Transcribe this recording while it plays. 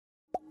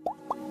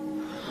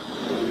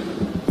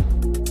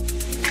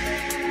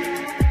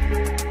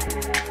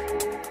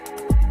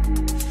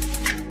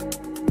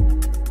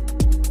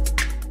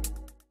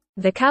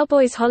The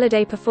Cowboys'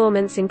 holiday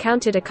performance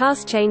encountered a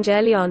cast change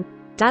early on.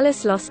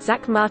 Dallas lost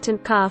Zack Martin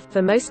calf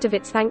for most of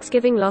its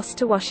Thanksgiving loss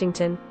to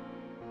Washington.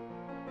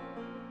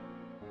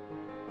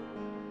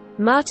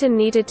 Martin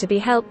needed to be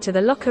helped to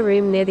the locker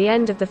room near the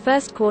end of the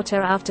first quarter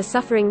after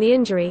suffering the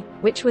injury,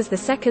 which was the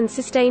second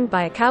sustained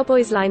by a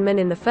Cowboys lineman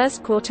in the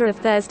first quarter of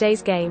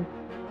Thursday's game.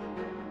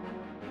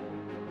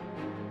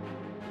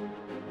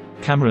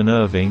 Cameron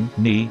Erving,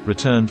 knee,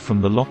 returned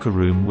from the locker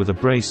room with a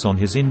brace on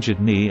his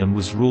injured knee and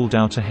was ruled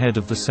out ahead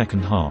of the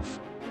second half.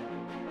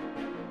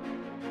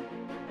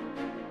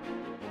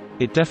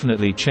 "It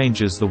definitely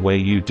changes the way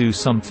you do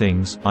some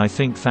things, I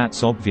think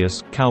that's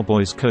obvious,"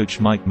 Cowboys coach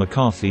Mike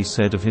McCarthy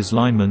said of his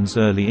linemen's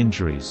early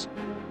injuries.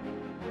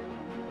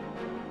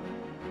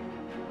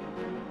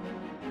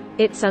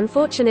 "It's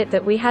unfortunate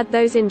that we had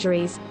those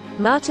injuries."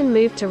 Martin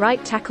moved to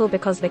right tackle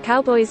because the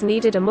Cowboys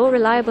needed a more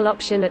reliable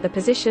option at the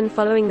position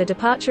following the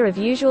departure of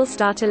usual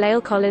starter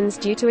La'el Collins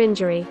due to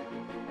injury.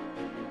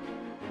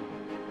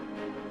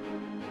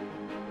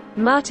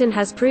 Martin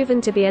has proven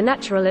to be a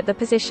natural at the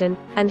position,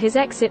 and his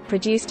exit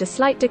produced a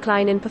slight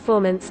decline in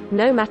performance,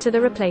 no matter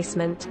the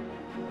replacement.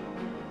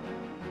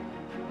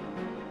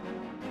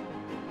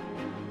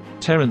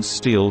 Terence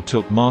Steele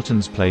took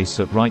Martin's place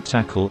at right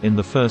tackle in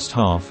the first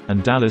half,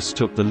 and Dallas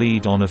took the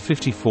lead on a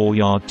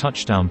 54-yard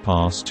touchdown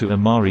pass to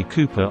Amari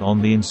Cooper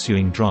on the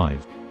ensuing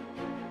drive.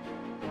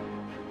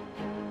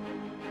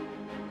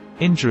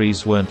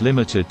 Injuries weren't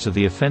limited to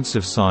the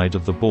offensive side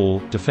of the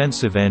ball.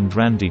 Defensive end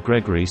Randy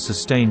Gregory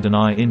sustained an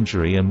eye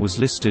injury and was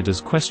listed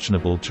as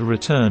questionable to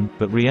return,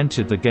 but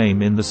re-entered the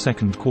game in the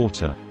second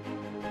quarter.